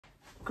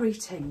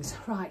Greetings.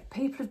 Right,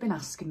 people have been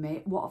asking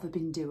me what have I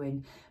been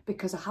doing,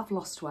 because I have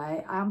lost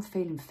weight, I am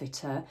feeling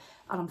fitter,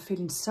 and I'm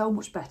feeling so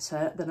much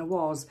better than I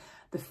was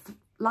the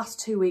last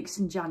 2 weeks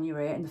in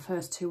January and the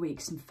first 2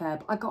 weeks in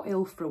Feb. I got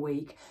ill for a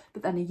week,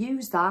 but then I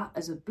used that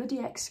as a bloody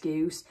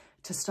excuse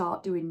to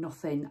start doing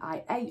nothing.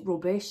 I ate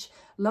rubbish,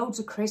 loads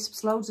of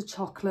crisps, loads of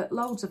chocolate,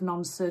 loads of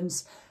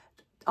nonsense,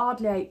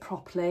 hardly ate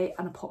properly,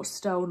 and I put a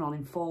stone on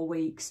in 4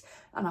 weeks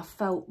and I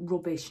felt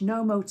rubbish,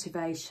 no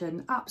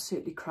motivation,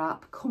 absolutely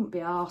crap, couldn't be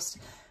arsed.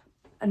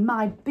 And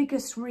my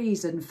biggest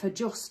reason for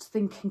just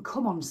thinking,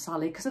 come on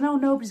Sally, because I know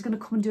nobody's going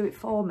to come and do it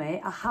for me,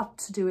 I had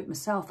to do it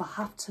myself. I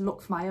have to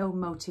look for my own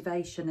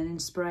motivation and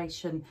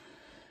inspiration.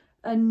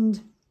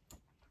 And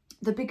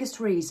the biggest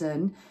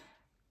reason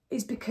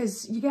is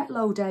because you get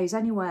low days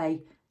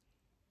anyway.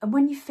 And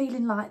when you're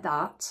feeling like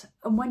that,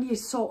 and when you're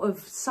sort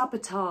of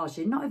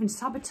sabotaging, not even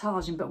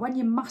sabotaging, but when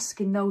you're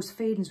masking those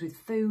feelings with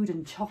food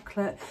and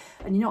chocolate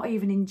and you're not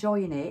even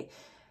enjoying it,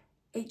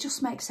 it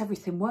just makes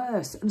everything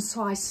worse. And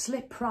so I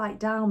slip right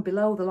down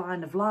below the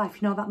line of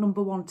life, you know, that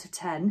number 1 to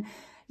 10,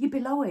 you're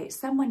below it.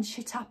 So then when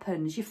shit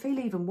happens, you feel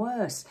even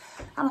worse.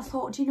 And I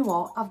thought, do you know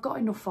what, I've got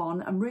enough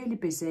on, I'm really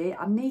busy,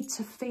 I need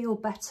to feel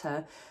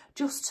better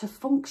just to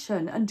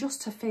function and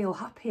just to feel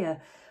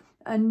happier.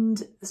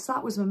 And so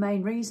that was my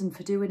main reason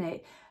for doing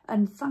it.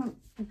 And thank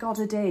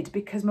God I did,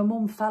 because my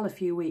mum fell a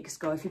few weeks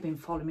ago. If you've been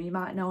following me, you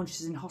might know, and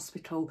she's in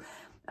hospital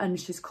and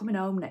she's coming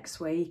home next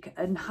week,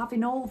 and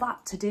having all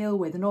that to deal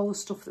with and all the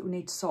stuff that we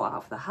need to sort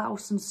out for the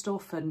house and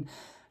stuff, and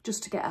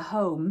just to get her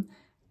home.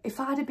 If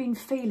I'd have been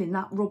feeling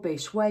that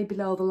rubbish way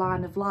below the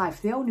line of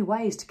life, the only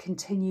way is to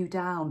continue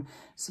down.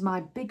 So my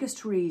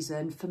biggest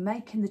reason for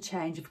making the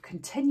change of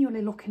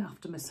continually looking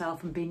after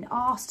myself and being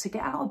asked to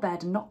get out of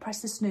bed and not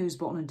press the snooze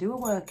button and do a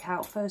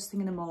workout first thing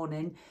in the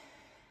morning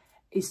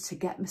is to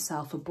get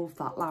myself above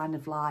that line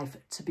of life,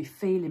 to be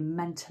feeling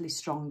mentally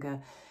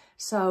stronger.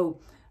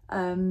 So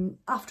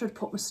after I'd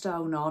put my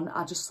stone on,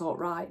 I just thought,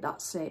 right,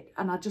 that's it.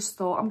 And I just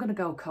thought, I'm going to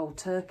go cold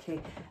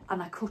turkey.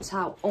 And I cut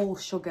out all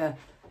sugar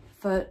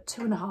for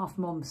 2.5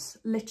 months,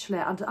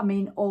 literally. I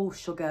mean, all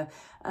sugar.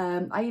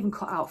 I even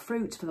cut out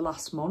fruit for the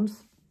last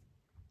month.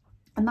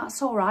 And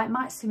that's all right. It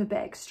might seem a bit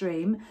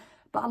extreme,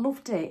 but I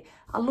loved it.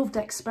 I loved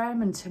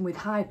experimenting with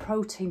high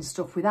protein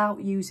stuff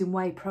without using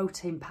whey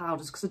protein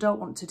powders, because I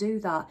don't want to do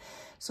that.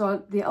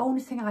 So the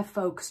only thing I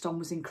focused on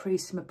was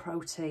increasing my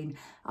protein.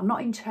 I'm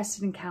not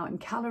interested in counting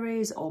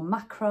calories or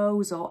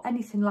macros or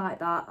anything like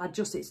that.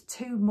 It's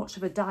too much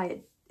of a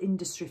diet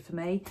industry for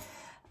me.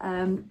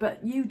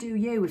 But you do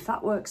you. If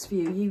that works for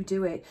you, you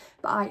do it.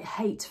 But I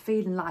hate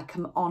feeling like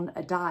I'm on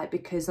a diet,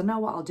 because I know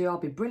what I'll do. I'll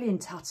be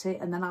brilliant at it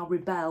and then I'll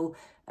rebel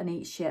and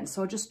eat shit. And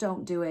so I just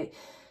don't do it.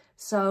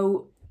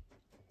 So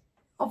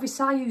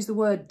obviously I use the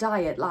word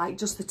diet like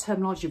just the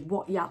terminology of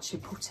what you actually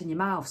put in your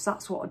mouth. So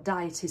that's what a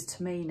diet is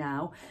to me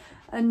now.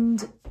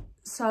 And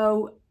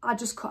so I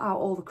just cut out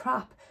all the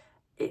crap.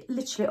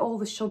 Literally all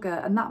the sugar,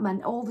 and that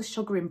meant all the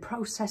sugar in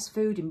processed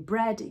food, in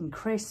bread, in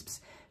crisps.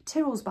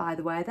 Tyrrells, by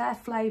the way, their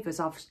flavours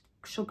have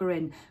sugar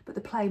in, but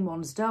the plain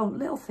ones don't.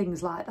 Little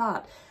things like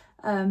that.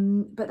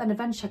 But then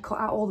eventually I cut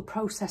out all the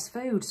processed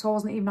food, so I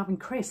wasn't even having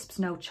crisps,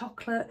 no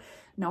chocolate,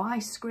 no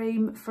ice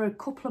cream for a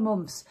couple of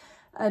months.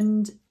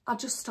 And I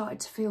just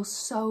started to feel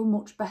so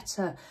much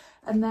better.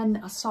 And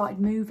then I started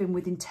moving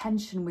with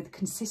intention, with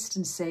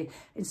consistency,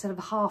 instead of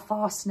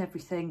half-arsing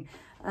everything.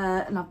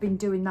 And I've been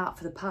doing that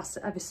for the past,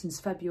 ever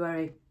since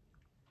February.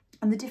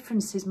 And the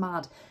difference is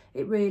mad.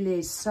 It really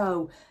is.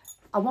 So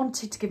I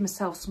wanted to give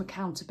myself some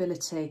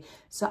accountability.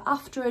 So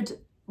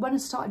when I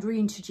started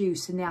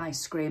reintroducing the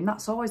ice cream,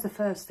 that's always the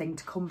first thing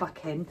to come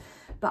back in.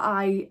 But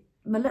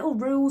my little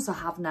rules I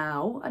have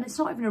now, and it's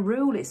not even a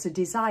rule, it's a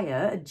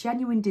desire, a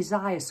genuine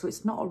desire, so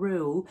it's not a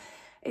rule,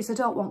 is I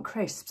don't want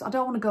crisps. I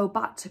don't want to go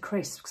back to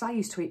crisps, because I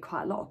used to eat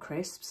quite a lot of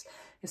crisps,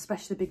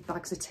 especially the big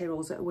bags of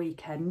Tyrrells at a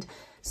weekend.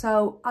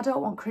 So I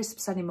don't want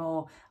crisps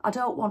anymore. I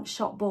don't want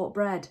shop-bought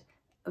bread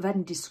of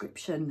any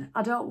description.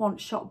 I don't want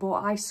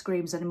shop-bought ice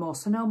creams anymore.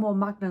 So no more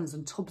Magnums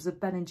and tubs of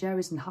Ben &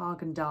 Jerry's and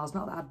Haagen-Dazs.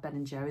 Not that I had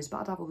Ben & Jerry's, but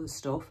I'd have other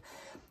stuff.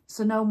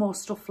 So no more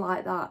stuff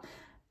like that.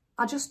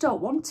 I just don't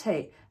want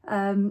it.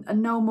 And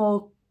no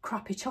more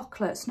crappy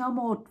chocolates, no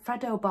more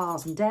Freddo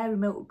bars and dairy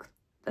milk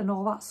and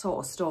all that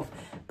sort of stuff.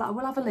 But I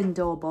will have a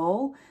Lindor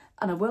ball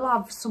and I will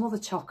have some other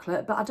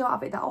chocolate, but I don't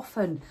have it that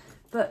often.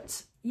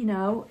 But, you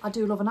know, I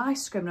do love an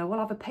ice cream, and I will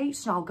have a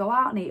pizza and I'll go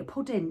out and eat a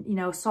pudding, you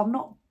know, so I'm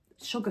not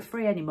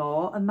sugar-free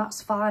anymore, and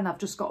that's fine. I've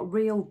just got a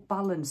real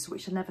balance,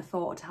 which I never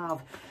thought I'd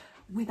have,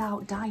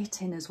 without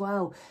dieting as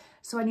well.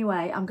 So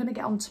anyway, I'm going to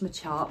get onto my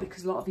chart,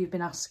 because a lot of you have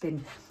been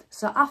asking.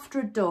 So after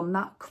I'd done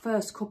that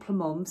first couple of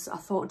months, I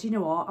thought, do you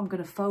know what? I'm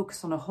going to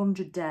focus on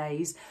 100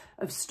 days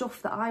of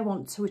stuff that I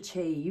want to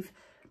achieve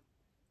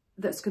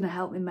that's going to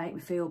help me make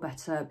me feel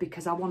better,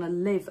 because I want to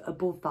live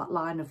above that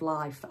line of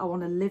life. I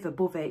want to live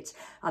above it.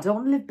 I don't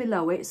want to live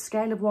below it.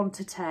 Scale of 1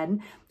 to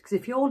 10. Because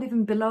if you're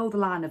living below the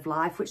line of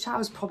life, which I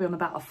was probably on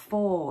about a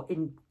 4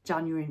 in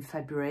January and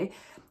February,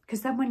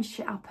 because then when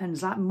shit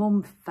happens, like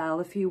mum fell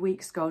a few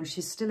weeks ago and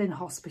she's still in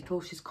hospital,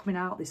 she's coming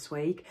out this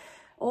week,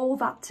 all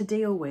that to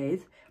deal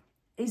with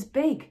is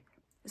big.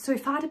 So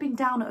if I'd have been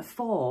down at a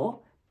 4,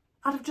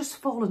 I'd have just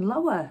fallen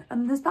lower.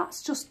 And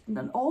that's just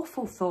an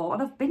awful thought.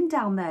 And I've been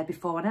down there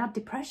before and I had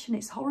depression.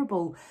 It's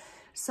horrible.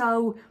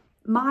 So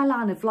my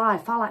line of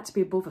life, I like to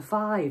be above a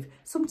 5.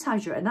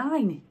 Sometimes you're at a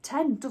 9,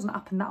 10. Doesn't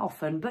happen that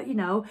often. But, you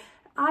know,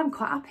 I'm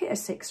quite happy at a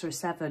 6 or a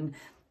 7.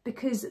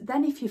 Because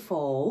then if you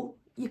fall,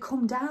 you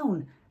come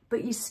down.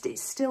 But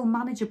it's still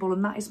manageable.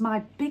 And that is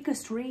my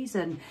biggest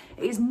reason.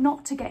 It is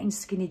not to get in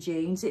skinny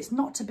jeans. It's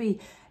not to be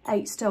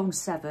 8 stone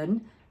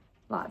 7.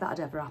 Like that'd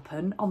ever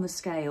happen on the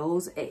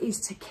scales. It is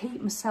to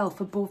keep myself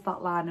above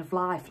that line of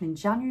life. And in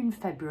January and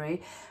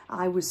February,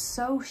 I was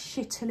so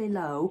shittily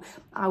low.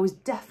 I was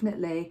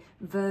definitely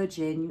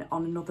verging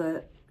on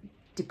another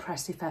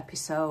depressive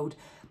episode.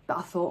 But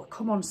I thought,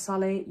 come on,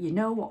 Sally, you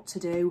know what to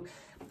do.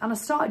 And I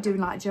started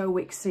doing like Joe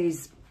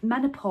Wicks's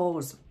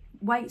menopause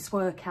weights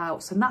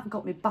workouts, and that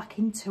got me back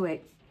into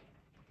it,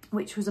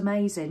 which was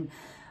amazing.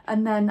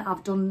 And then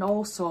I've done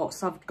all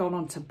sorts. I've gone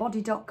on to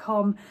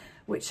body.com,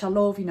 which I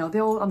love, you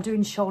know, I'm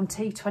doing Sean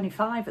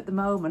T25 at the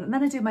moment. And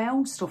then I do my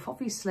own stuff,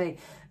 obviously.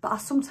 But I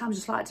sometimes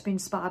just like to be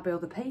inspired by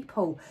other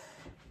people.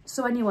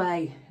 So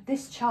anyway,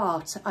 this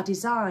chart, I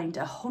designed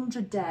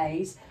 100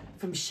 days,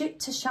 from shit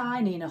to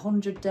shiny in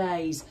 100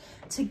 days,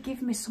 to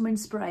give me some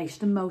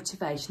inspiration and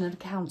motivation and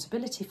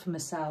accountability for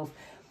myself.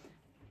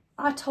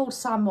 I told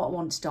Sam what I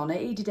wanted on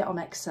it. He did it on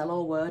Excel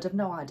or Word. I've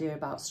no idea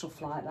about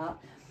stuff like that.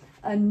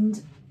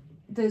 And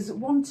there's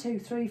 1, 2,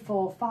 3,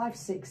 4, 5,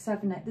 6,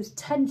 7, 8. There's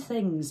 10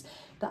 things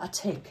that I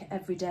tick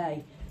every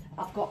day.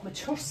 I've got my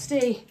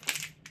trusty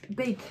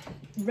big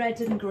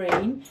red and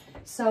green.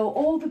 So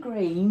all the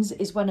greens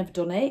is when I've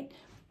done it.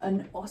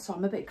 And also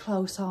I'm a bit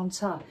close,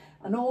 aren't I?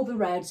 And all the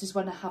reds is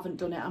when I haven't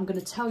done it. I'm going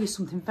to tell you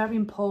something very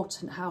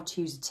important, how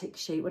to use a tick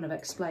sheet, when I've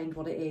explained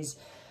what it is,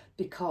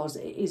 because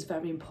it is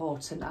very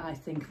important, I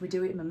think. We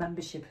do it in my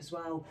membership as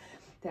well.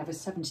 They have a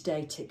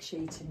 70-day tick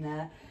sheet in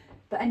there.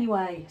 But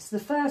anyway, so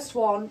the first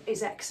one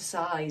is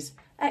exercise.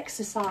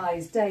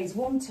 Exercise days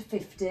 1 to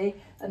 50,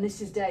 and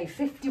this is day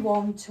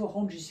 51 to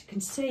 100. As you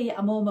can see,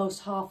 I'm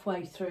almost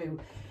halfway through.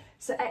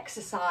 So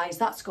exercise,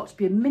 that's got to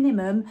be a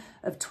minimum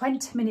of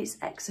 20 minutes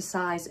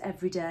exercise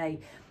every day.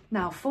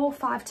 Now, 4 or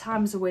 5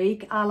 times a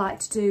week, I like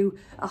to do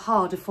a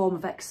harder form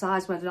of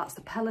exercise, whether that's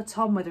the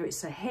Peloton, whether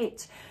it's a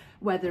HIIT,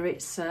 whether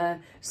it's a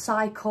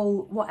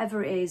cycle,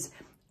 whatever it is.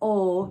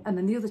 And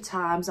then the other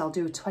times I'll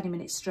do a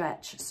 20-minute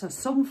stretch. So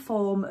some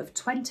form of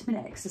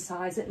 20-minute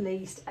exercise at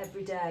least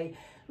every day.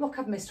 Look,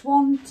 I've missed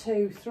 1,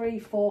 2, 3,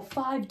 4,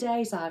 5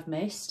 days I've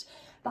missed.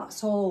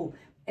 That's all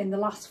in the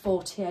last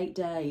 48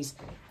 days.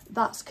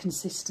 That's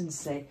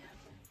consistency.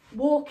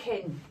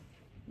 Walking,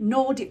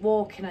 Nordic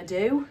walking I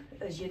do,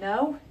 as you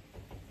know.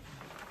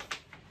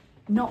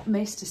 Not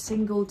missed a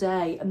single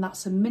day, and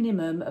that's a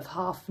minimum of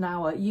half an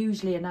hour,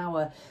 usually an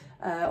hour.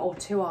 Or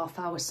 2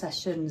 half-hour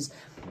sessions.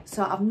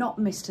 So I've not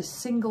missed a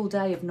single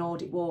day of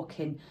Nordic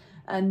walking,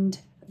 and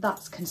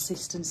that's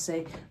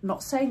consistency. I'm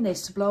not saying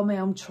this to blow my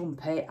own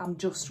trumpet, I'm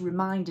just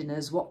reminding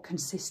us what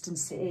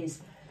consistency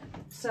is.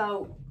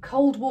 So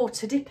cold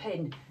water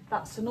dipping,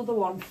 that's another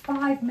one.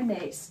 5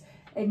 minutes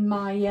in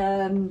my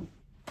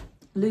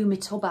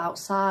Lumi tub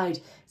outside.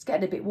 It's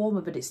getting a bit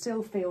warmer, but it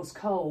still feels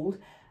cold.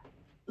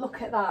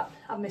 Look at that.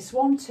 I've missed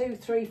 1, 2,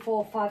 3,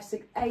 4, 5,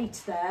 6,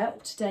 8 there,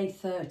 up to day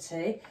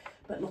 30.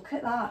 But look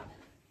at that.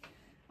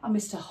 I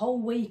missed a whole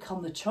week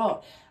on the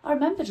trot. I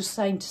remember just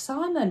saying to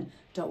Simon,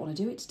 don't want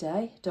to do it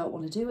today, don't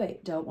want to do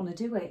it, don't want to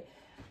do it.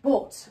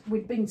 But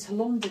we'd been to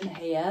London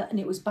here and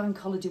it was bank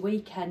holiday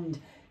weekend.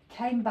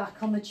 Came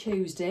back on the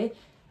Tuesday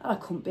and I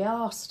couldn't be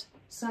arsed.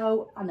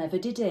 So I never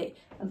did it.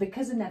 And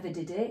because I never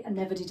did it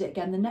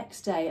again the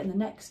next day and the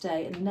next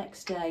day and the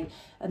next day.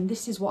 And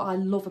this is what I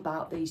love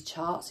about these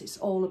charts. It's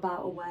all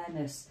about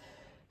awareness.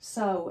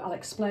 So I'll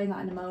explain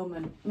that in a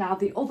moment. Now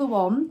the other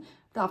one,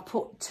 that I've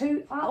put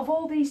 2 out of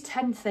all these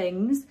 10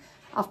 things,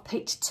 I've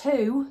picked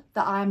 2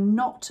 that I am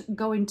not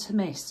going to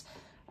miss.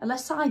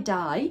 Unless I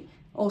die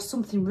or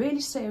something really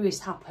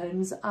serious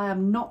happens, I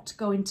am not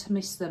going to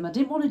miss them. I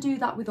didn't want to do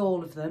that with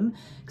all of them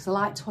because I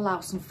like to allow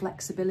some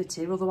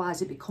flexibility,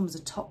 otherwise it becomes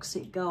a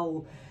toxic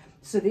goal.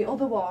 So the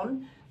other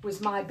one was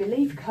my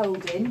belief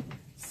coding,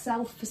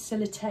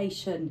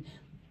 self-facilitation.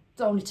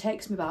 It only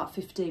takes me about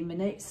 15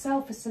 minutes.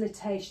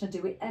 Self-facilitation, I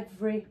do it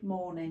every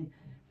morning.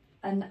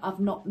 And I've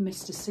not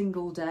missed a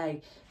single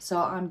day, so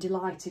I'm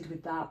delighted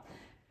with that.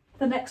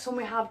 The next one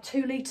we have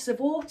 2 litres of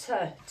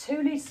water.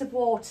 2 litres of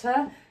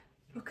water,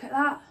 look at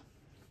that.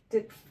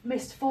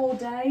 Missed 4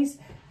 days,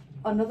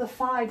 another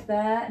 5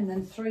 there and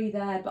then 3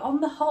 there. But on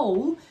the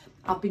whole,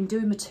 I've been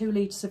doing my 2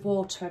 litres of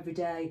water every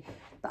day.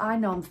 But I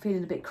know I'm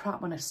feeling a bit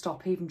crap when I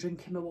stop even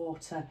drinking my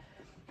water.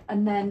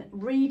 And then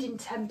reading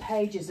 10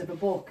 pages of a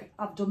book.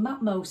 I've done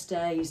that most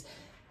days.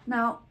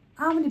 Now,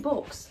 how many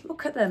books?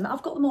 Look at them.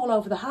 I've got them all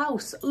over the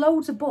house.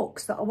 Loads of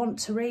books that I want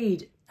to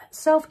read.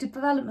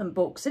 Self-development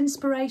books,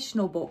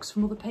 inspirational books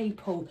from other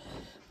people.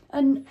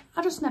 And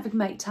I just never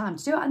make time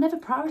to do it. I never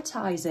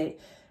prioritise it.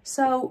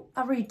 So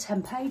I read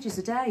 10 pages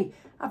a day.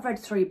 I've read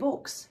 3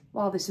 books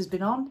while this has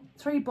been on.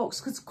 3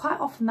 books, because quite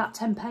often that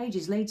 10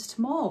 pages leads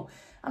to more.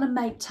 And I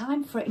make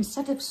time for it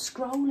instead of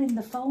scrolling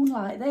the phone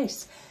like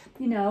this.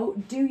 You know,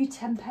 do your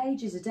 10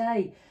 pages a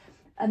day.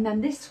 And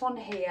then this one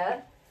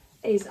here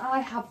is, I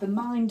have the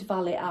Mind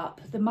Valley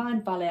app. The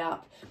Mind Valley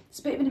app. It's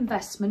a bit of an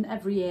investment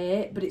every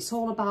year, but it's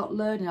all about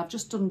learning. I've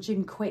just done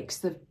Jim Quick's,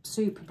 the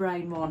Super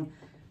Brain one.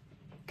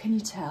 Can you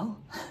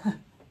tell?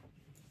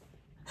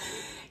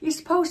 You're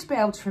supposed to be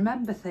able to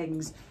remember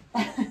things.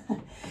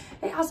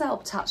 It has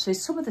helped actually.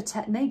 Some of the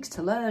techniques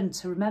to learn,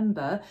 to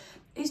remember,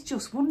 is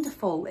just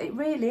wonderful. It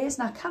really is.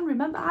 And I can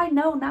remember, I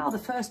know now the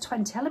first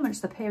 20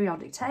 elements of the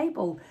periodic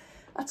table.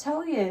 I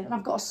tell you, and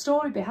I've got a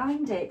story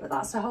behind it, but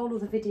that's a whole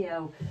other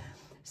video.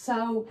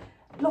 So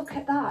look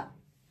at that.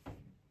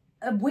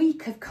 A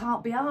week of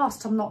can't be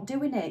arsed, I'm not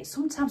doing it.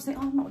 Sometimes I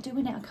think, oh, I'm not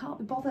doing it, I can't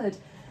be bothered.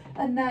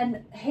 And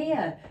then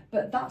here,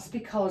 but that's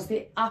because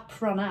the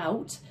app ran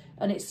out,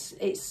 and it's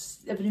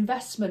an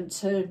investment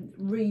to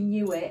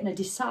renew it, and I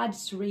decided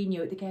to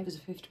renew it. They gave us a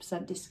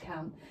 50%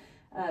 discount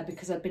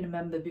because I'd been a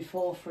member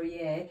before for a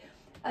year,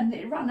 and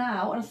it ran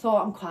out, and I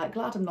thought, I'm quite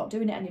glad I'm not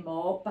doing it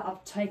anymore, but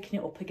I've taken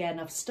it up again.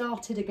 I've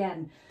started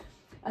again.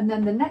 And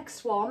then the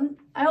next one,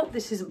 I hope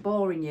this isn't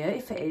boring you.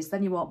 If it is,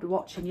 then you won't be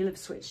watching, you'll have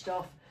switched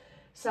off.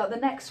 So the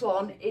next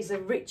one is a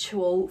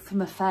ritual for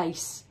my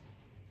face,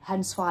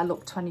 hence why I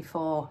look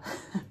 24.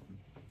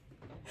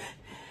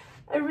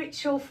 A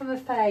ritual for my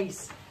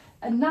face.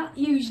 And that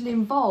usually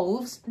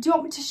involves, do you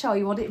want me to show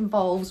you what it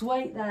involves?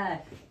 Wait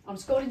there. I'm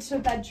just going into a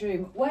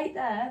bedroom. Wait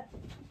there.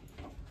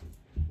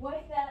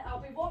 Wait there. I'll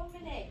be 1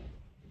 minute.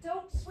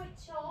 Don't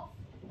switch off.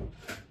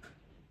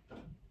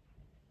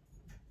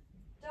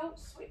 Don't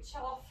switch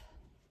off.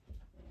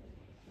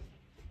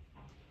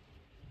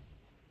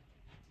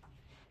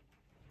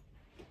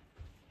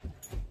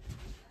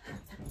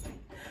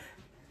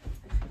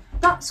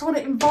 That's what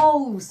it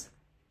involves.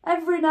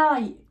 Every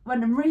night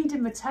when I'm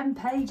reading my 10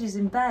 pages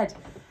in bed,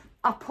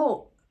 I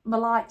put my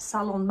light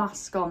salon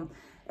mask on,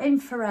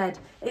 infrared.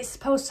 It's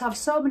supposed to have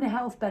so many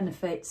health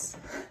benefits.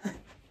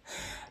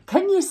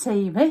 Can you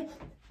see me?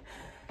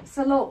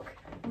 So look,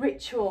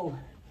 ritual.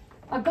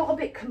 I got a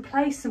bit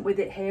complacent with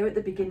it here at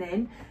the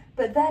beginning,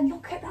 but then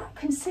look at that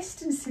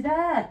consistency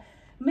there.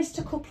 Missed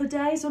a couple of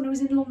days when I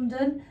was in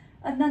London,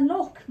 and then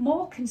look,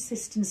 more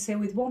consistency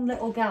with one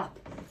little gap.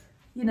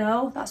 You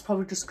know, that's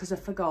probably just because I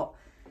forgot.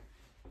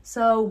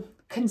 So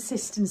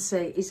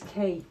consistency is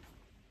key.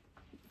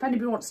 If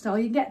anybody wants to know,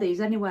 you can get these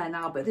anywhere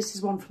now, but this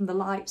is one from the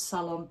Light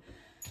Salon.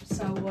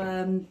 So,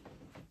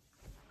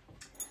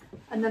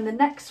 and then the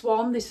next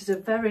one, this is a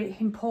very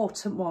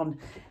important one.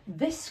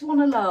 This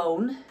one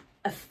alone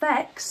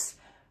affects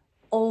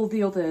all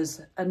the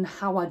others and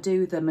how I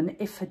do them and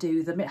if I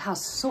do them. It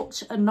has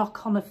such a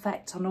knock-on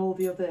effect on all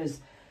the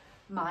others.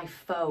 My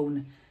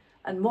phone.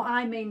 And what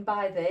I mean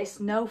by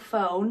this, no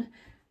phone,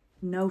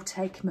 no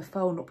taking my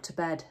phone up to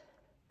bed.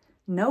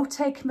 No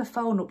taking my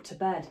phone up to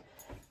bed.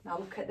 Now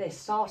look at this,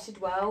 started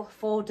well,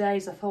 4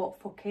 days I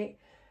thought, fuck it.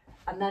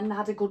 And then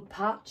had a good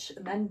patch,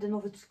 and then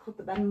another,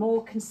 but then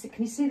more, can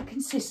you see the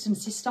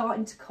consistency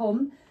starting to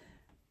come?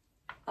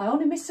 I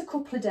only miss a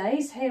couple of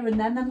days here and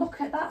then look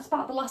at that, it's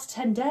about the last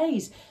 10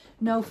 days,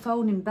 no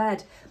phone in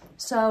bed.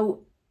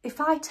 So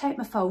if I take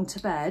my phone to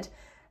bed,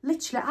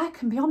 literally I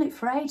can be on it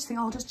for ages, think,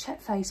 oh, I'll just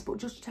check Facebook,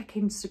 just check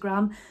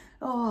Instagram,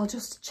 oh, I'll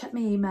just check my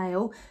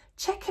email.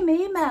 Checking my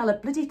email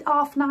at bloody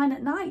 9:30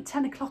 at night,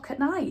 10 o'clock at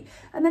night,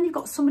 and then you've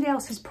got somebody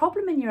else's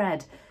problem in your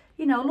head.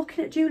 You know,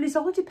 looking at Julie's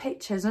holiday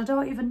pictures and I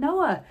don't even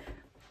know her.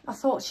 I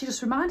thought she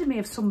just reminded me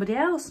of somebody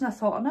else, and I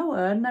thought I know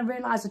her, and I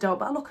realised I don't,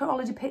 but I look at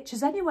holiday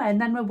pictures anyway, and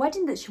then my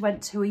wedding that she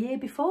went to a year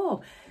before.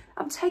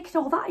 I'm taking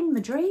all that in my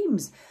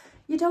dreams.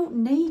 You don't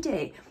need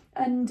it.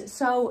 And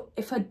so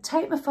if I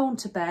take my phone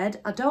to bed,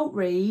 I don't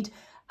read,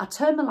 I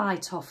turn my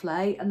light off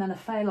late, and then I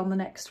fail on the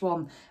next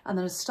one, and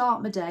then I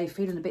start my day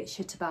feeling a bit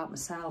shit about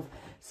myself.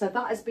 So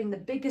that has been the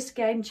biggest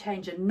game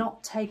changer,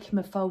 not taking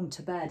my phone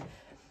to bed.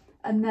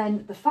 And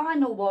then the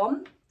final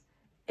one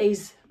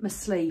is my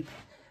sleep.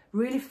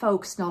 Really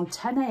focusing on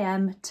 10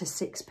 AM to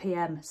 6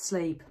 PM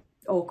sleep,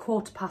 or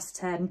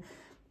 10:15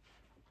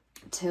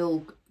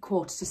 till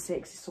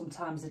 5:45,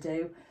 sometimes I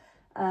do.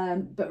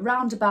 But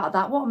round about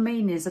that, what I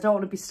mean is I don't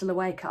want to be still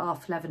awake at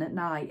 11:30 at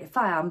night. If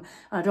I am,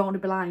 I don't want to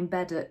be lying in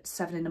bed at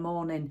 7 in the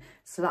morning.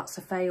 So that's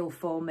a fail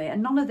for me.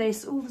 And none of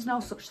this, oh, there's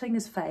no such thing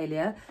as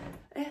failure.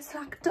 It's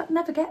like, I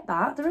never get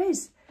that. There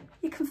is.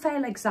 You can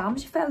fail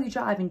exams, you fail your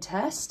driving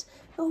test.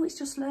 Oh, it's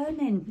just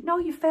learning. No,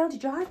 you failed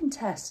your driving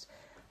test.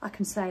 I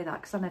can say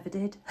that because I never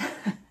did.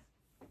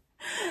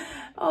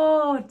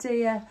 Oh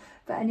dear.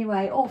 But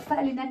anyway, or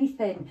failing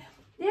anything.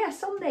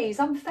 Yes, on these,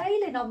 I'm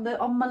failing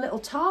on my little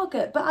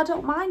target, but I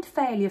don't mind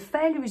failure.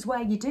 Failure is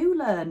where you do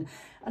learn.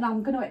 And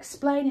I'm going to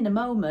explain in a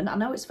moment, I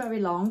know it's very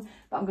long,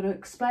 but I'm going to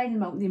explain in a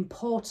moment the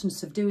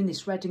importance of doing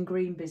this red and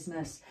green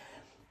business.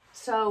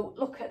 So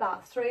look at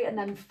that, 3 and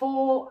then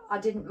 4, I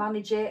didn't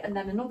manage it, and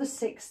then another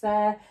 6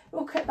 there.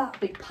 Look at that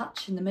big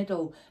patch in the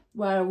middle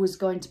where I was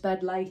going to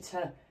bed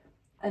later.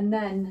 And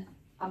then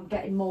I'm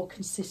getting more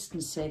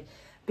consistency,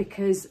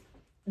 because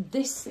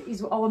this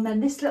is, oh, and then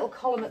this little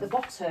column at the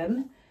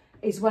bottom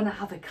is when I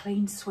have a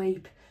clean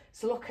sweep.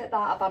 So look at that,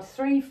 I've had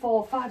 3,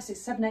 4, 5, 6,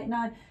 7, 8,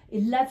 9,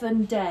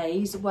 11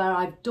 days where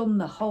I've done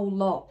the whole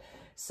lot.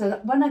 So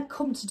that when I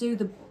come to do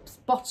the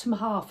bottom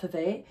half of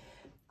it,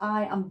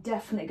 I am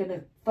definitely going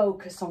to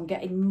focus on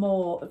getting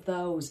more of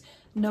those.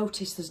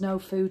 Notice there's no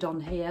food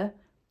on here.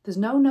 There's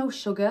no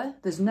sugar,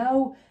 there's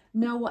no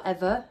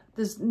whatever.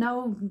 There's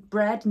no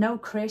bread, no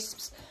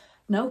crisps,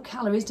 no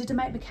calories. Did I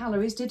make the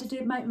calories? Did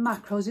I make the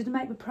macros? Did I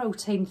make the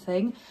protein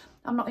thing?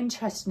 I'm not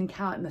interested in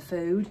counting my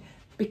food,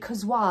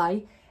 because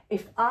why?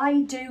 If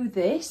I do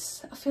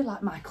this, I feel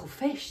like Michael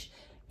Fish.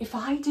 If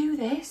I do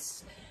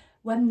this,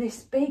 when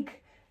this big,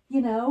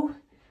 you know,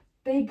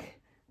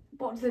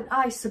 what the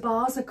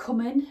isobars are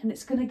coming, and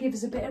it's going to give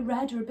us a bit of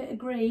red or a bit of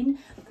green,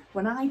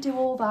 when I do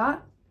all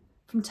that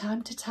from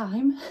time to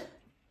time,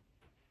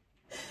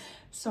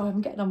 so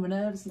I'm getting on my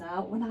nerves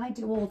now, when I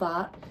do all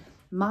that,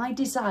 my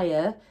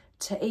desire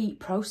to eat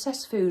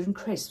processed food and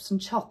crisps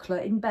and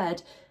chocolate in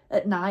bed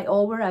at night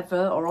or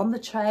wherever, or on the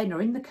train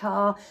or in the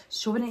car,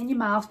 shoving it in your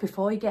mouth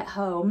before you get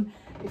home,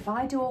 if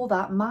I do all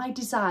that, my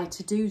desire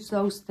to do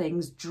those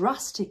things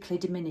drastically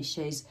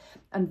diminishes.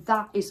 And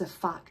that is a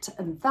fact,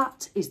 and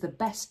that is the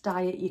best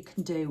diet you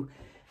can do.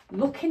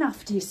 Looking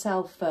after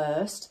yourself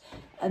first,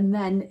 and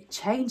then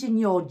changing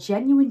your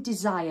genuine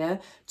desire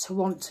to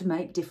want to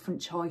make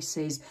different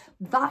choices.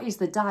 That is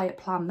the diet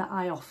plan that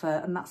I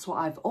offer, and that's what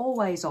I've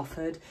always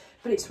offered.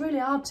 But it's really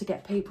hard to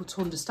get people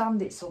to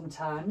understand it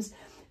sometimes,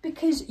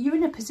 because you're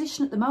in a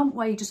position at the moment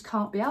where you just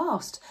can't be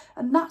arsed,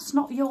 and that's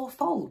not your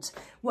fault.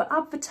 We're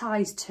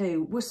advertised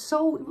to, we're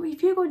so,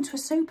 if you go into a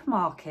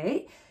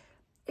supermarket,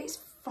 it's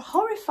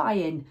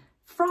horrifying,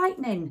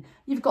 frightening.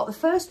 You've got the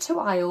first 2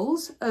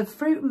 aisles of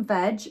fruit and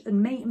veg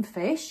and meat and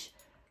fish,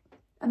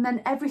 and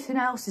then everything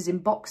else is in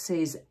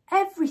boxes.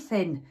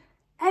 Everything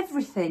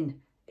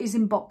is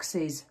in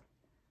boxes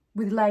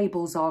with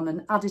labels on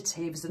and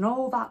additives and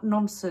all that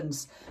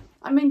nonsense.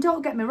 I mean,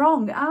 don't get me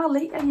wrong, I'll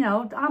eat, you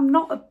know, I'm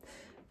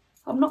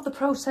not the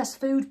processed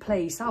food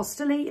police. I'll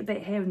still eat a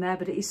bit here and there,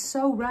 but it is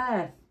so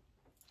rare.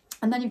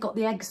 And then you've got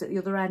the eggs at the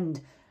other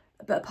end.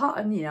 But apart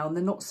from, you know, and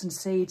the nuts and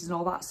seeds and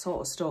all that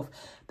sort of stuff.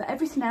 But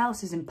everything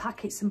else is in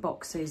packets and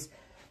boxes.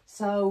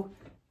 So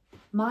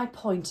my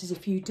point is,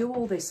 if you do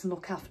all this and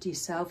look after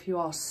yourself, you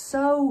are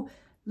so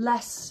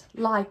less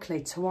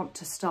likely to want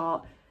to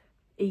start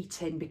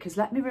eating. Because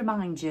let me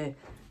remind you,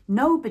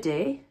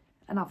 nobody,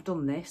 and I've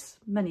done this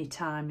many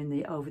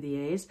times over the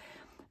years,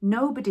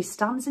 nobody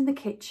stands in the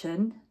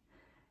kitchen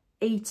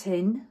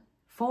eating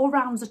 4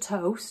 rounds of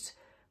toast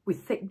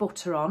with thick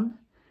butter on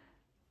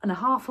and a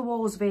half a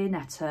Wall's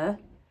Viennetta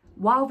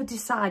while they're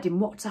deciding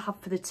what to have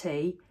for the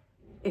tea,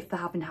 if they're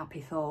having happy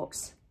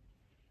thoughts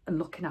and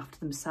looking after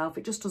themselves.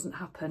 It just doesn't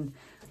happen.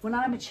 When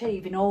I'm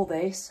achieving all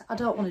this, I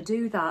don't want to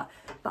do that,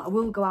 but I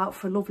will go out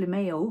for a lovely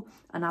meal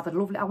and have a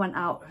lovely, I went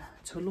out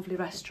to a lovely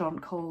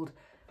restaurant called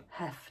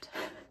Heft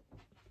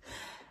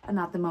and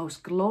had the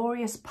most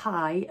glorious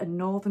pie and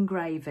northern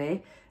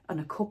gravy and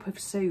a cup of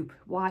soup,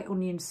 white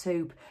onion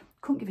soup.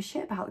 Couldn't give a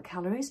shit about the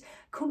calories.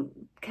 Couldn't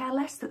care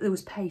less that there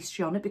was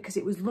pastry on it, because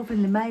it was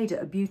lovingly made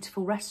at a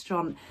beautiful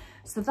restaurant.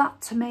 So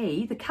that, to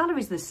me, the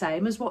calories are the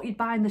same as what you'd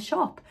buy in the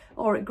shop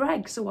or at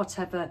Greg's or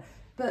whatever.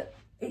 But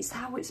it's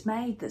how it's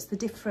made that's the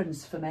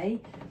difference for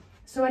me.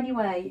 So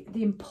anyway,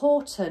 the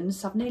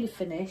importance, I've nearly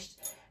finished,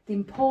 the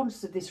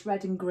importance of this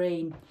red and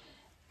green.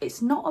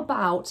 It's not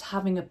about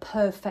having a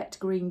perfect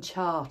green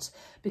chart,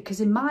 because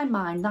in my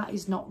mind, that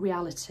is not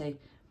reality.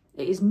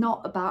 It is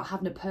not about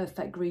having a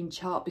perfect green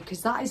chart,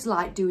 because that is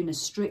like doing a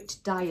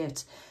strict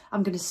diet.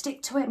 I'm going to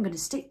stick to it, I'm going to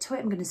stick to it,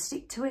 I'm going to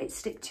stick to it,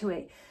 stick to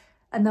it.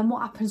 And then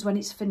what happens when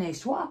it's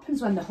finished? What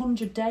happens when the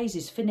 100 days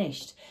is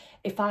finished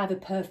if I have a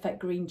perfect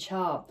green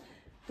chart?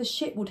 The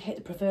shit would hit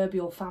the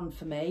proverbial fan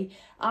for me.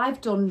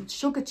 I've done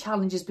sugar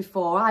challenges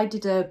before. I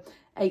did a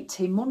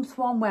 18-month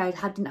one where I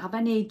didn't have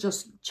any,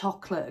 just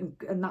chocolate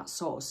and that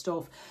sort of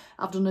stuff.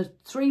 I've done a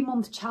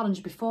 3-month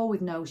challenge before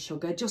with no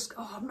sugar. Just,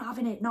 oh, I'm not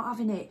having it, not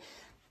having it.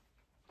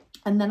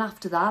 And then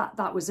after that,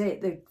 that was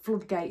it. The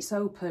floodgates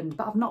opened.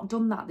 But I've not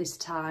done that this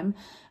time.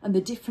 And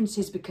the difference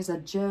is because I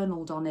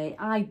journaled on it.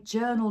 I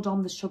journaled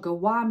on the sugar.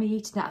 Why am I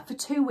eating that? For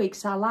 2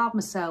 weeks, I allowed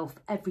myself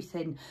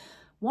everything.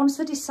 Once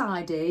I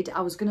decided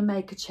I was going to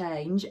make a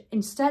change,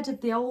 instead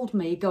of the old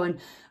me going,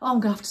 oh, I'm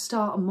going to have to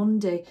start on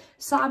Monday.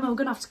 Simon, we're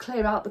going to have to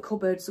clear out the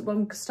cupboards. We're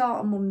going to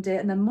start on Monday.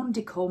 And then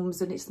Monday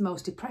comes and it's the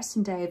most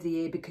depressing day of the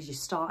year because you're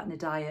starting a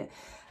diet.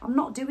 I'm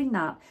not doing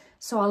that.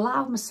 So I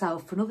allowed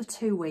myself for another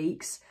 2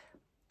 weeks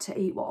to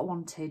eat what I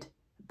wanted,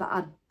 but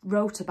I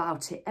wrote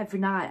about it every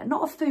night.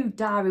 Not a food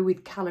diary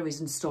with calories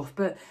and stuff,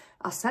 but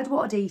I said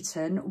what I'd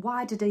eaten,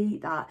 why did I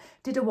eat that,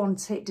 did I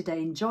want it, did I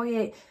enjoy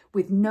it,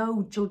 with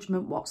no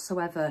judgment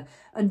whatsoever.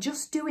 And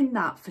just doing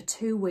that for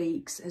 2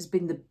 weeks has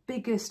been the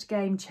biggest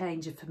game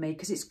changer for me,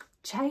 because it's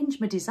changed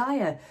my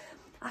desire.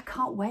 I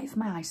can't wait for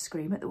my ice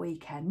cream at the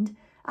weekend.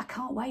 I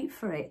can't wait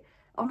for it.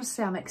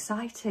 Honestly, I'm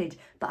excited,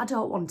 but I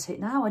don't want it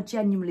now. I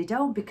genuinely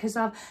don't, because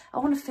I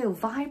want to feel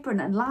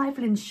vibrant and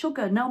lively, and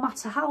sugar, no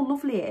matter how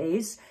lovely it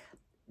is,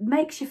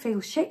 makes you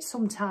feel shit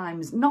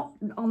sometimes. Not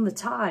on the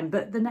time,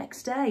 but the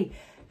next day.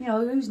 You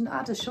know, who's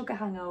had a sugar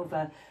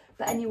hangover?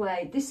 But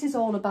anyway, this is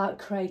all about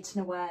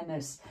creating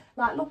awareness.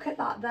 Like, look at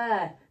that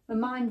there, the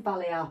Mind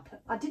Valley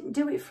app. I didn't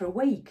do it for a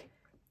week.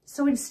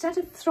 So instead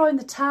of throwing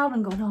the towel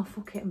and going, oh,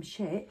 fuck it, I'm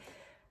shit,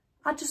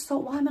 I just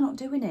thought, why am I not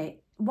doing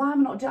it? Why am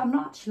I not doing it? I'm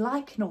not actually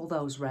liking all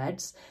those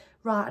reds.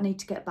 Right, I need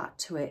to get back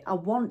to it. I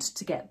want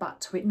to get back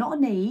to it. Not a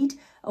need,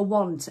 a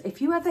want.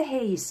 If you ever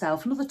hear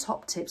yourself, another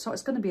top tip, so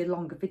it's going to be a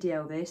longer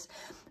video this,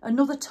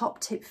 another top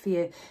tip for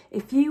you.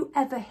 If you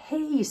ever hear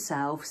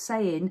yourself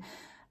saying,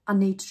 I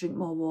need to drink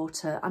more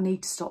water, I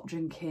need to stop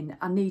drinking,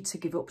 I need to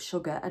give up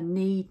sugar, I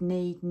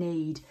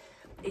need,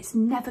 it's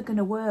never going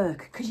to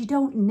work, because you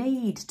don't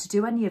need to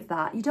do any of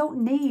that. You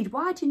don't need.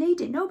 Why do you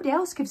need it? Nobody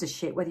else gives a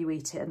shit whether you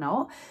eat it or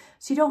not.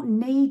 So you don't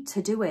need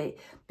to do it,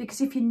 because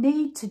if you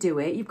need to do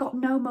it, you've got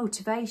no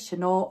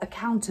motivation or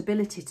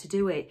accountability to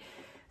do it.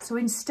 So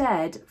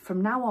instead,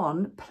 from now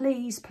on,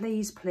 please,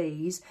 please,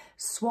 please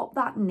swap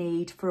that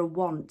need for a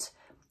want.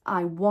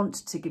 I want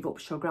to give up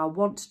sugar. I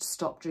want to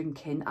stop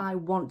drinking. I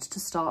want to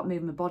start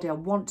moving my body. I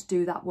want to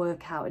do that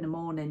workout in the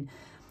morning.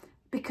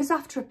 Because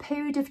after a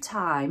period of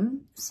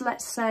time, so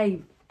let's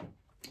say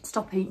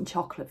stop eating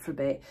chocolate for a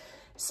bit,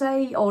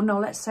 say, or no,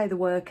 let's say the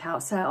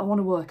workout, say I want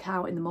to work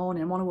out in the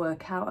morning, I want to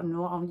work out,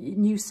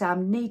 and you say I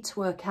need to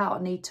work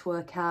out, I need to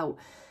work out.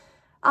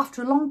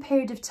 After a long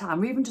period of time,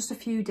 or even just a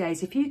few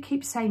days, if you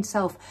keep saying to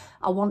yourself,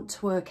 I want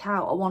to work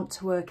out, I want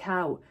to work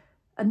out,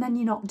 and then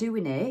you're not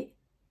doing it,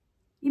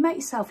 you make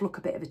yourself look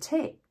a bit of a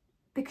tit,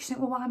 because you think,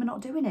 well, why am I not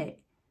doing it?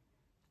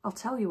 I'll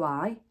tell you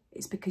why.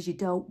 It's because you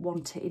don't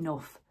want it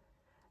enough.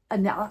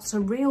 And that's a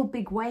real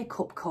big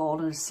wake-up call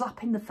and a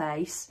slap in the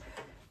face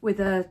with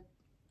a,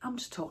 I'm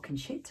just talking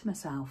shit to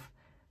myself.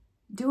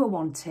 Do I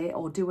want it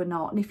or do I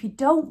not? And if you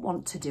don't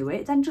want to do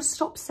it, then just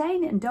stop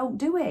saying it and don't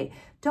do it.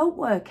 Don't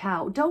work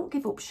out. Don't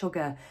give up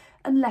sugar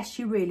unless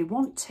you really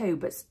want to.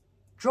 But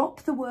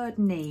drop the word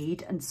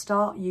need and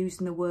start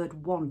using the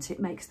word want. It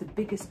makes the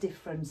biggest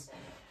difference.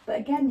 But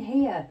again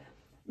here,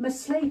 my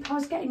sleep, I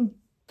was getting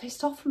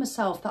pissed off with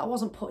myself that I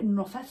wasn't putting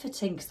enough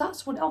effort in, because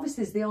that's what,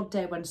 obviously there's the odd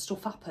day when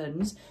stuff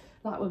happens,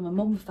 like when my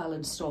mum fell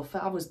and stuff,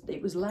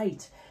 it was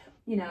late,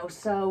 you know,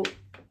 so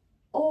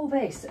all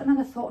this, and then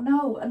I thought,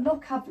 no, and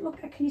look,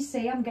 can you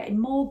see I'm getting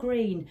more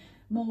green,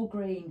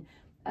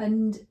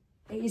 and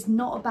it is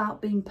not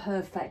about being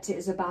perfect. It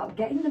is about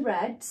getting the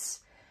reds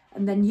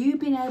and then you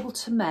being able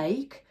to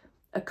make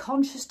a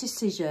conscious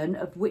decision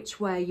of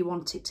which way you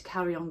want it to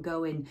carry on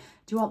going.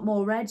 Do you want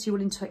more reds? You're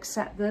willing to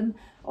accept them?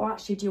 Or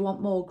actually, do you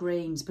want more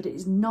greens? But it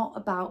is not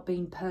about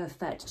being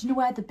perfect. Do you know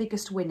where the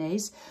biggest win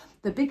is?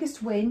 The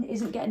biggest win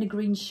isn't getting a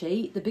green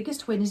sheet. The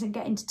biggest win isn't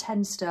getting to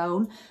 10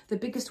 stone. The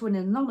biggest win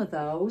in none of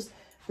those.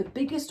 The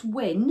biggest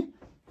win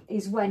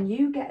is when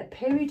you get a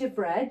period of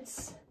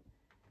reds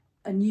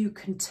and you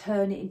can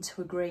turn it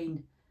into a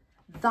green.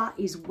 That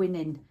is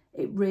winning.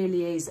 It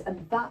really is.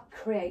 And that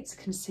creates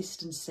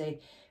consistency.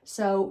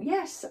 So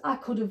yes, I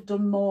could have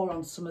done more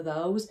on some of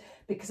those,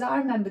 because I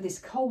remember this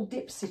cold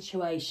dip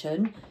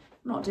situation.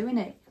 I'm not doing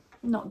it.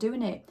 I'm not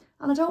doing it.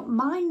 And I don't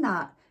mind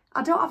that.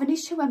 I don't have an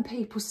issue when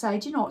people say,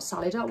 do you know what,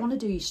 Sally, I don't want to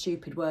do your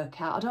stupid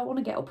workout. I don't want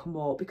to get up and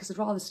walk because I'd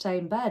rather stay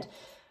in bed.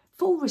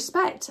 Full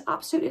respect,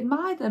 absolutely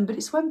admire them. But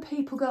it's when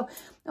people go,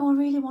 oh, I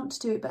really want to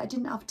do it, but I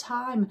didn't have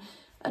time.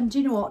 And do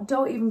you know what,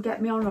 don't even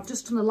get me on. I've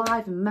just done a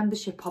live and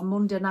membership on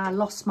Monday and I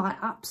lost my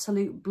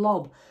absolute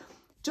blob.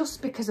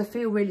 Just because I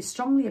feel really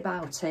strongly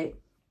about it,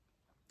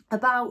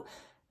 about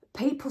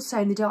people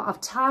saying they don't have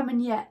time,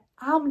 and yet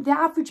the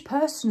average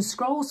person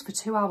scrolls for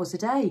 2 hours a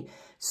day,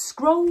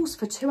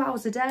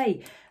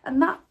 and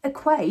that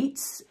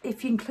equates,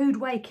 if you include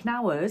waking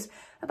hours,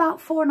 about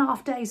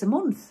 4.5 days a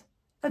month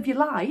of your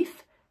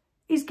life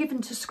is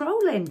given to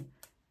scrolling,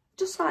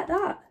 just like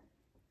that.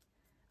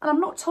 And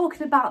I'm not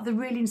talking about the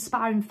really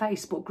inspiring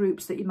Facebook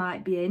groups that you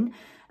might be in,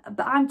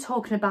 but I'm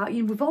talking about,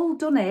 you know, we've all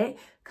done it.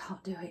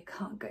 Can't do it,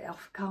 can't get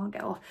off, can't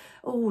get off.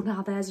 Oh,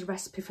 now there's a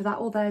recipe for that.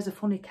 Oh, there's a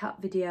funny cat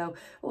video.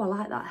 Oh, I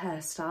like that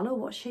hairstyle. Oh,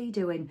 what's she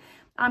doing?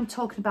 I'm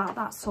talking about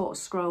that sort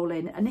of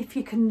scrolling. And if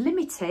you can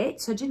limit it,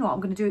 so do you know what,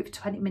 I'm going to do it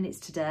for 20 minutes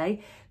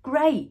today.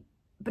 Great.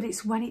 But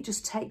it's when it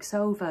just takes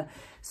over.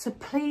 So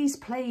please,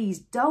 please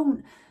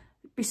don't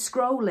be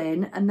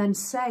scrolling and then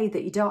say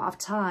that you don't have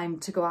time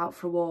to go out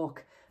for a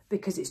walk,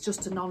 because it's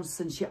just a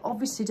nonsense. You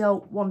obviously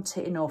don't want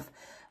it enough.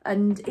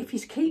 And if you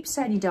keep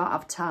saying you don't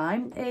have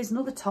time, here's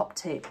another top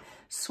tip.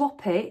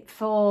 Swap it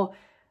for,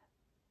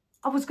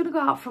 I was going to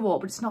go out for a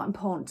walk, but it's not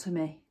important to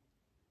me.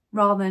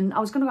 Rather than, I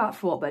was going to go out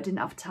for a walk, but I didn't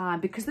have time.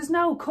 Because there's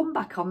no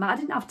comeback on that. I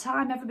didn't have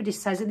time. Everybody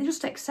says it. They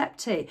just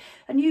accept it.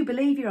 And you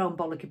believe your own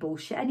bollocky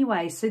bullshit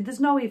anyway. So there's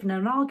no even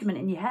an argument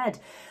in your head.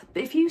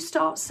 But if you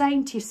start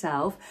saying to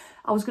yourself,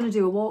 I was going to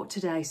do a walk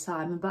today,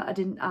 Simon, but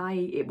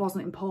it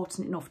wasn't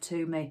important enough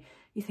to me.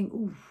 You think,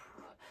 ooh,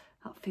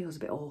 that feels a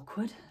bit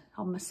awkward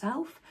on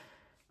myself.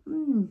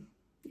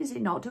 Is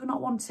it not? Do I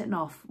not want it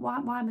enough? Why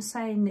am I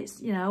saying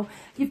it's, you know,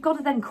 you've got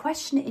to then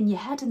question it in your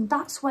head, and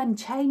that's when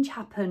change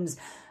happens.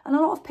 And a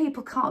lot of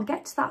people can't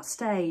get to that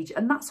stage,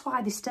 and that's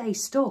why they stay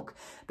stuck.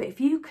 But if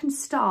you can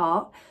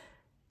start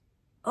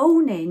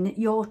owning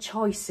your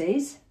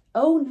choices,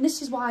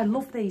 this is why I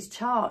love these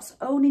charts,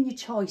 owning your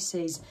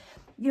choices,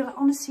 you'll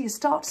honestly, you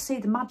start to see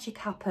the magic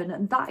happen.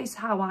 And that is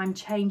how I'm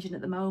changing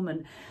at the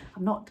moment.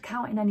 I'm not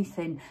counting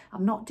anything.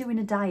 I'm not doing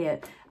a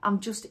diet. I'm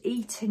just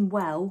eating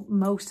well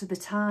most of the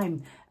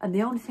time. And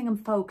the only thing I'm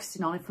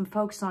focusing on, if I'm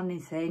focusing on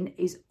anything,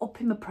 is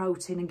upping my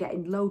protein and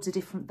getting loads of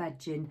different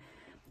veg in.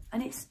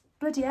 And it's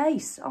bloody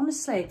ace,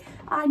 honestly.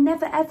 I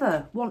never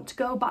ever want to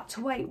go back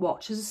to Weight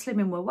Watchers, as a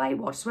Slimming were Weight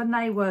Watchers, when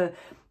they were,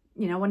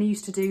 you know, when I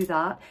used to do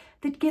that,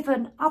 they'd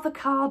given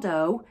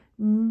avocado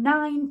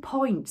 9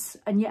 points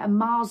and yet a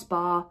Mars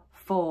bar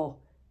 4.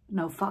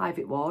 No, 5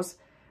 it was.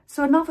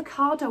 So an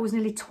avocado was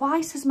nearly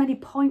twice as many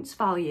points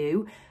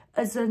value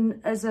as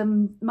a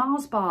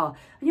Mars bar.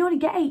 And you only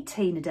get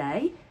 18 a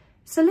day.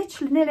 So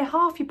literally nearly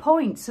half your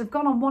points have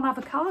gone on one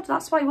avocado.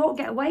 That's why you won't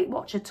get a Weight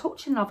Watcher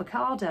touching an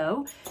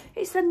avocado.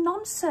 It's a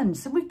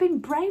nonsense. And we've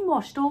been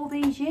brainwashed all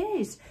these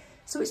years.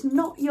 So it's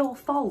not your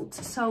fault.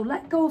 So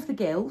let go of the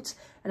guilt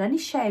and any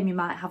shame you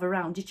might have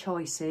around your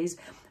choices,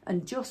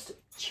 and just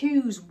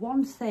choose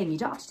one thing. You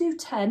don't have to do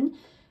 10.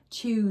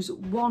 Choose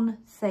one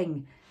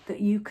thing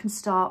that you can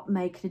start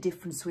making a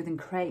difference with and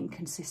creating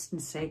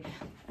consistency.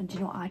 And do you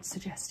know what I'd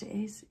suggest it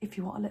is? If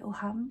you want a little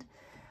hand,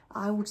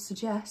 I would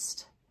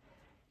suggest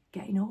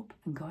getting up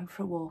and going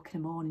for a walk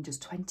in the morning,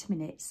 just 20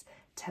 minutes,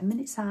 10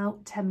 minutes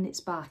out, 10 minutes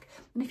back.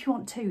 And if you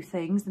want 2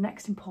 things, the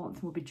next important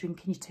thing will be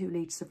drinking your 2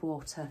 litres of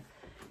water.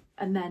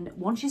 And then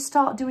once you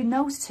start doing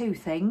those 2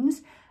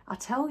 things, I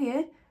tell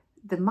you,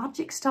 the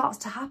magic starts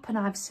to happen.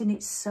 I've seen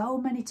it so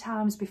many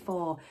times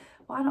before.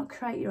 Why not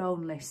create your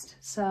own list?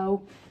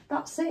 So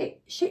that's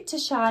it. Shit to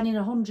shine in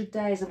 100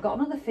 days. I've got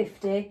another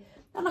 50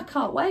 and I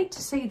can't wait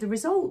to see the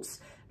results.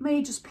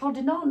 Me just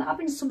plodding on,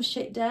 having some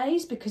shit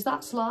days, because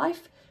that's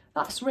life.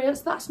 That's real.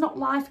 That's not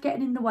life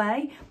getting in the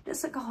way.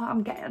 It's like,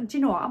 oh, do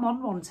you know what? I'm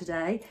on one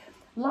today.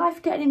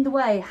 Life getting in the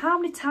way. How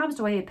many times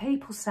do I hear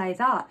people say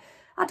that?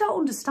 I don't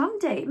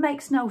understand it. It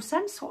makes no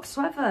sense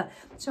whatsoever.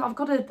 So I've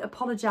got to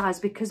apologise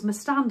because my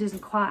stand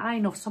isn't quite high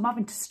enough, so I'm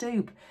having to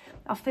stoop.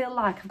 I feel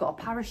like I've got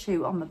a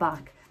parachute on my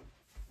back.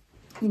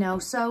 You know,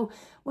 so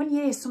when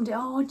you hear somebody,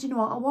 oh, do you know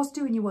what, I was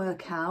doing your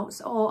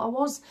workouts, or I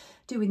was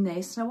doing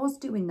this and I was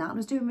doing that and I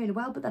was doing really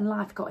well, but then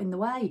life got in the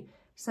way,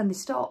 so then they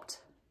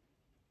stopped.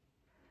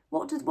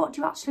 What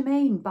do you actually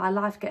mean by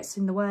life gets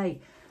in the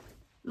way?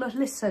 Look,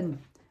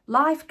 listen.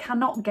 Life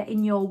cannot get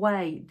in your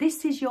way.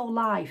 This is your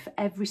life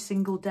every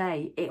single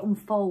day. It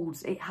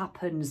unfolds, it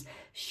happens,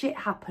 shit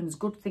happens,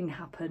 good thing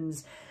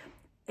happens.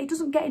 It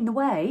doesn't get in the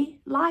way.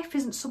 Life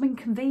isn't some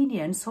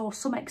inconvenience or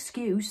some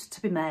excuse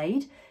to be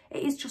made.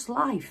 It is just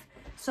life.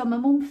 So my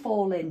mum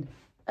falling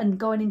and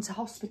going into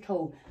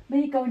hospital,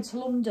 me going to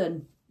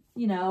London,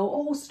 you know,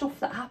 all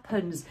stuff that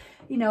happens,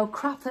 you know,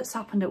 crap that's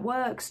happened at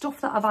work, stuff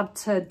that I've had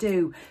to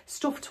do,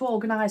 stuff to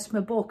organise for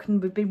my book,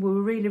 and we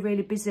were really,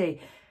 really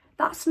busy.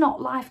 That's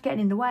not life getting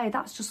in the way.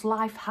 That's just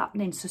life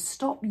happening. So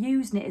stop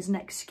using it as an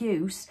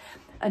excuse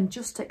and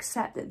just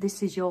accept that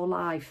this is your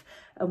life.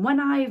 And when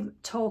I'm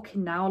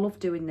talking now, I love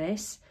doing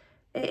this.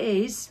 It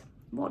is,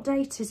 what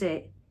date is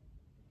it?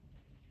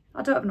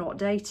 I don't know what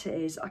date it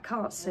is. I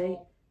can't see.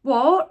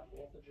 What?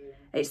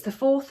 It's the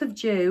 4th of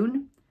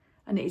June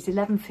and it is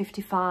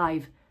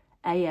 11:55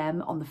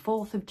 a.m. on the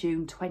 4th of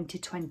June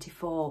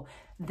 2024.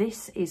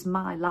 This is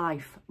my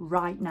life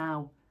right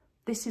now.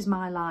 This is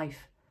my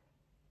life.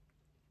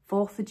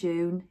 4th of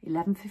June,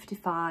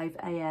 11:55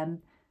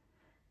 a.m.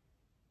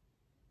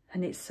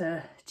 and it's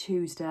a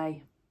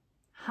Tuesday.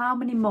 How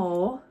many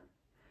more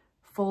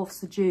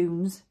 4th of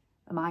Junes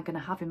am I going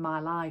to have in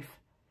my life?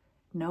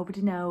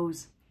 Nobody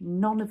knows.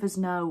 None of us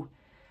know.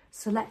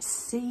 So let's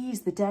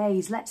seize the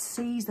days. Let's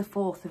seize the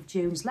 4th of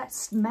June.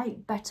 Let's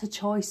make better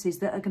choices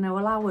that are going to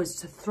allow us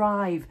to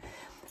thrive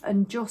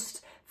and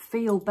just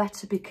feel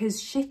better,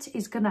 because shit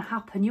is going to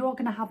happen. You are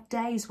going to have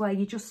days where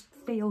you just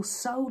feel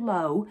so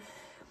low.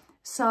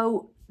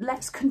 So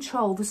let's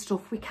control the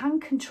stuff we can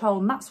control,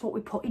 and that's what we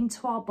put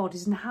into our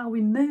bodies and how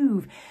we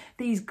move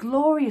these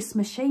glorious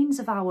machines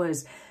of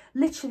ours.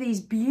 Literally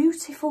these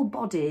beautiful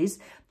bodies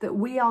that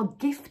we are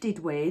gifted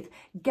with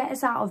get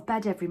us out of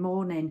bed every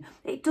morning.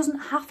 It doesn't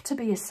have to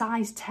be a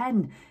size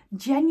 10.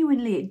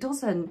 Genuinely, it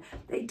doesn't.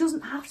 It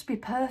doesn't have to be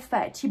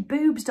perfect. Your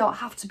boobs don't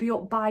have to be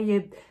up by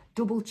your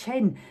double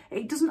chin.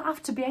 It doesn't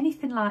have to be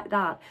anything like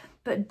that.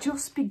 But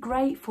just be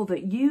grateful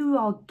that you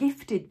are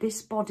gifted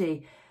this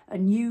body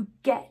and you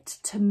get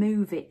to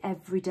move it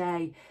every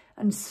day.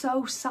 And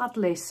so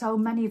sadly, so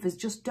many of us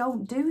just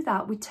don't do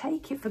that. We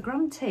take it for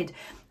granted.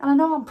 And I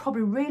know I'm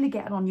probably really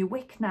getting on your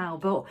wick now,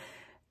 but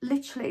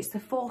literally it's the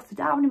 4th.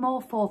 How many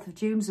more 4th of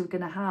Junes are we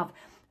going to have?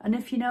 And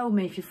if you know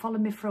me, if you follow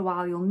me for a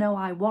while, you'll know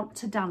I want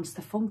to dance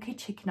the funky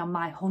chicken on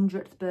my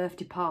 100th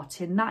birthday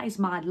party. And that is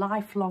my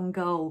lifelong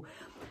goal,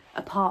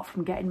 apart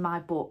from getting my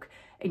book.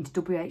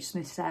 into WH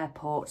Smith's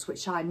airports,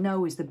 which I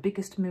know is the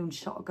biggest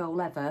moonshot goal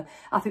ever.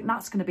 I think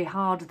that's going to be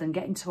harder than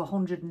getting to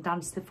 100 and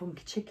Dance the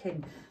Funky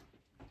Chicken.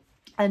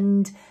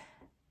 And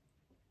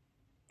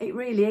it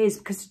really is,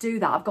 because to do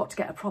that, I've got to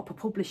get a proper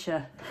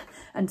publisher,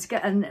 and to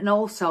get and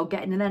also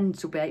getting an end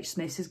to WH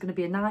Smith's is going to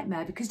be a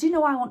nightmare, because do you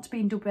know I want to be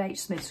in WH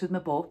Smith's with my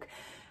book?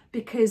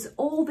 Because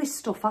all this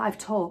stuff I've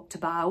talked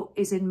about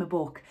is in my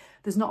book.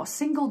 There's not a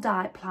single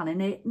diet plan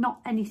in it,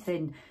 not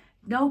anything,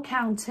 no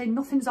counting,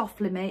 nothing's off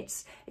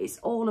limits. It's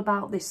all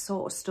about this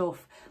sort of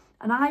stuff.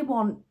 And I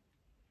want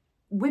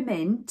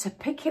women to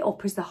pick it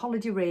up as the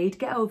holiday read,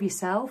 get over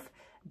yourself,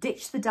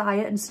 ditch the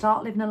diet and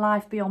start living a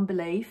life beyond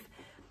belief.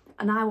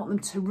 And I want them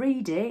to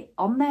read it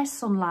on their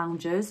sun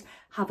loungers,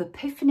 have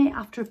epiphany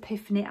after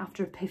epiphany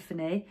after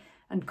epiphany,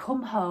 and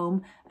come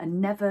home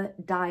and never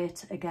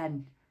diet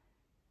again.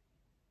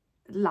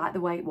 Like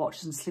the Weight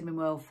Watchers and Slimming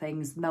World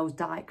things, and those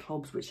diet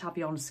clubs which have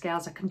you on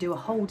scales. I can do a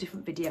whole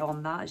different video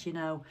on that, as you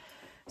know.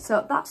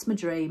 So that's my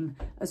dream,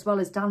 as well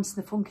as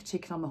dancing the Funky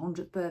Chicken on my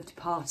 100th birthday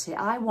party.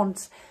 I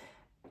want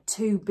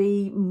to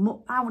be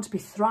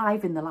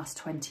thriving the last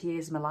 20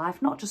 years of my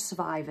life, not just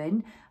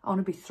surviving. I want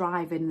to be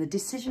thriving. The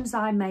decisions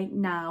I make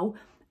now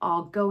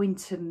are going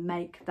to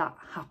make that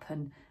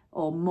happen,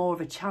 or more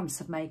of a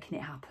chance of making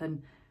it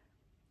happen.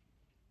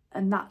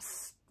 And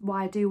that's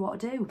why I do what I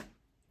do.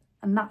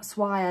 And that's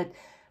why I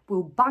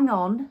will bang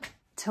on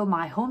till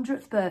my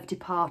 100th birthday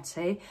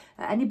party.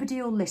 Anybody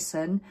who'll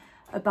listen,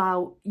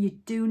 about you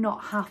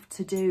don't have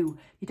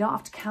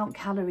to count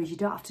calories, you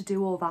don't have to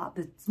do all that.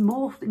 There's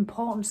more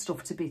important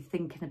stuff to be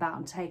thinking about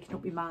and taking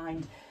up your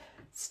mind.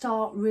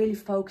 Start really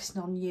focusing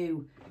on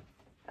you.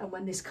 And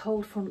when this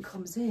cold front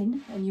comes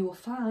in, and you will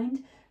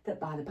find that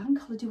by the bank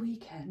holiday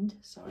weekend,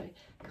 sorry,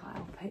 can't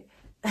help it,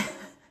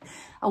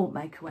 I won't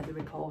make a weather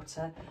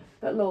reporter,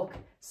 but look,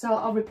 so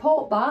I'll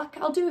report back.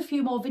 I'll do a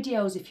few more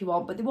videos if you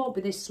want, but they won't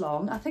be this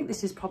long. I think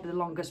this is probably the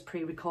longest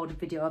pre-recorded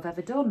video I've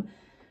ever done.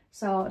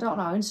 So I don't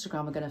know how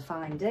Instagram are going to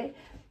find it.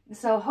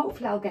 So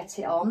hopefully I'll get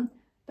it on.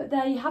 But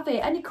there you have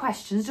it. Any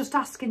questions, just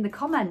ask in the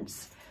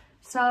comments.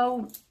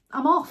 So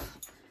I'm off.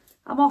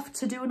 I'm off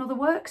to do another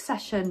work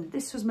session.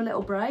 This was my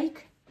little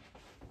break.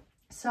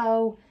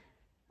 So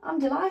I'm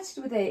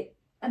delighted with it.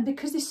 And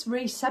because this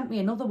sent me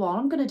another one,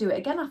 I'm going to do it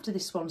again after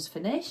this one's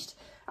finished.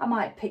 I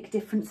might pick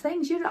different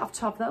things. You don't have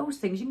to have those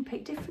things. You can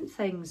pick different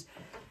things.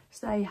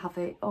 So there you have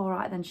it. All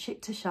right then,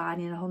 shit to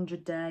shine in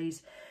 100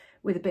 days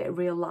with a bit of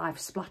real life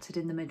splattered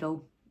in the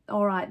middle.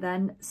 All right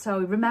then. So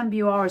remember,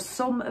 you are a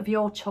sum of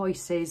your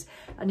choices.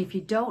 And if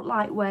you don't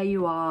like where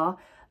you are,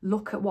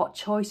 look at what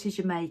choices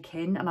you're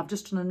making. And I've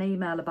just done an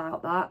email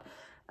about that.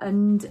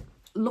 And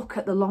look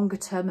at the longer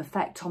term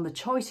effect on the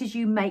choices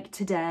you make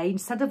today,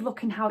 instead of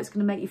looking how it's going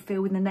to make you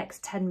feel in the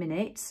next 10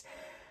 minutes,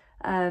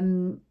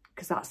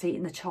 because that's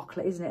eating the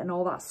chocolate, isn't it, and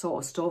all that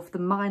sort of stuff, the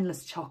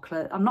mindless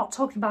chocolate. I'm not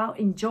talking about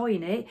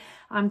enjoying it,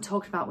 I'm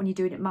talking about when you're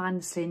doing it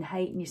mindlessly and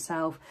hating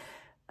yourself,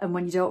 and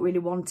when you don't really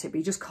want it but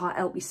you just can't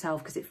help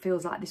yourself because it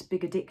feels like this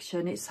big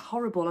addiction. It's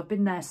horrible. I've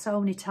been there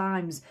so many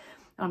times,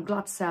 and I'm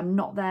glad to say I'm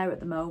not there at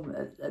the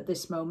moment, at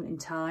this moment in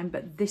time,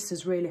 but this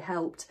has really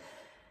helped.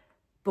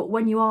 But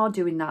when you are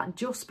doing that,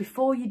 just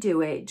before you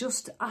do it,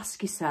 just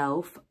ask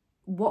yourself,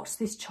 what's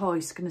this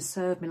choice going to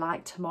serve me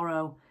like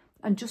tomorrow?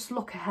 And just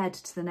look ahead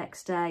to the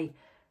next day,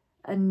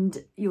 and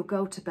you'll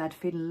go to bed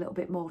feeling a little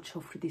bit more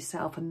chuffed with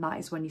yourself, and that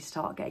is when you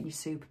start getting your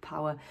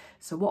superpower.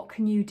 So what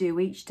can you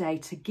do each day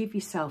to give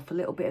yourself a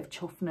little bit of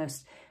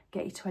chuffness?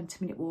 Get your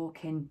 20-minute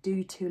walk in, do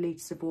your 2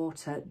 litres of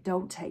water,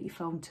 don't take your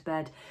phone to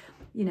bed.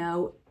 You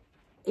know,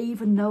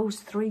 even those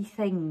 3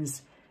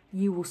 things,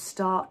 you will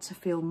start to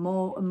feel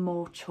more and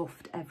more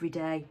chuffed every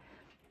day.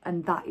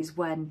 And that is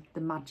when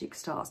the magic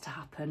starts to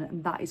happen,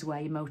 and that is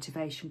where your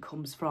motivation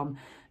comes from.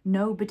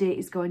 Nobody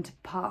is going to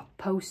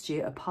post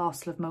you a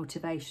parcel of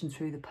motivation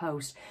through the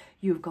post.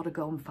 You've got to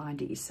go and find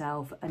it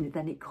yourself, and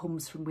then it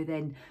comes from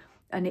within.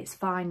 And it's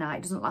finite,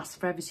 it doesn't last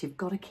forever, so you've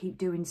got to keep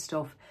doing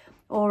stuff.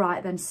 All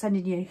right then,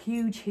 sending you a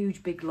huge,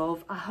 huge big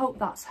love. I hope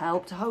that's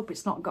helped. I hope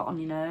it's not got on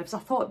your nerves. I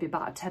thought it'd be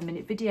about a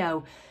 10-minute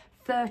video.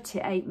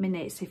 38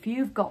 minutes. If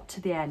you've got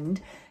to the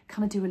end,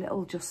 can I do a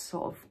little just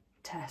sort of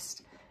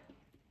test?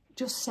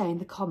 Just say in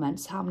the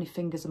comments how many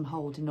fingers I'm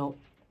holding up.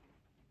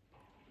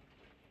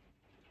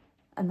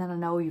 And then I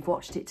know you've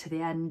watched it to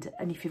the end.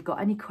 And if you've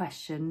got any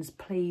questions,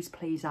 please,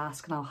 please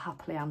ask, and I'll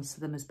happily answer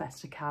them as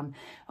best I can.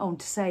 Oh, and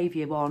to save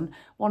you one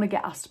I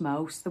get asked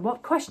most. The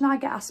question I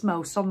get asked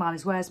most online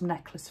is, where's my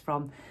necklace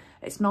from?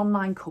 It's an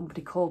online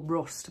company called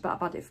Rust, but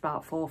I've had it for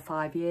about 4 or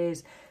 5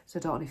 years. So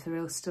I don't know if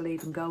they're still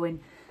even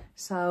going.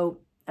 So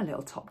a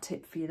little top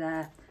tip for you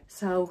there.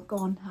 So go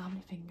on, how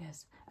many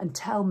fingers? And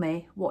tell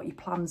me what your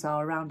plans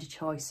are around your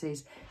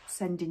choices.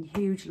 Sending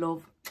huge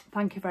love.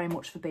 Thank you very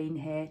much for being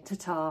here.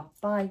 Ta-ta.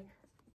 Bye.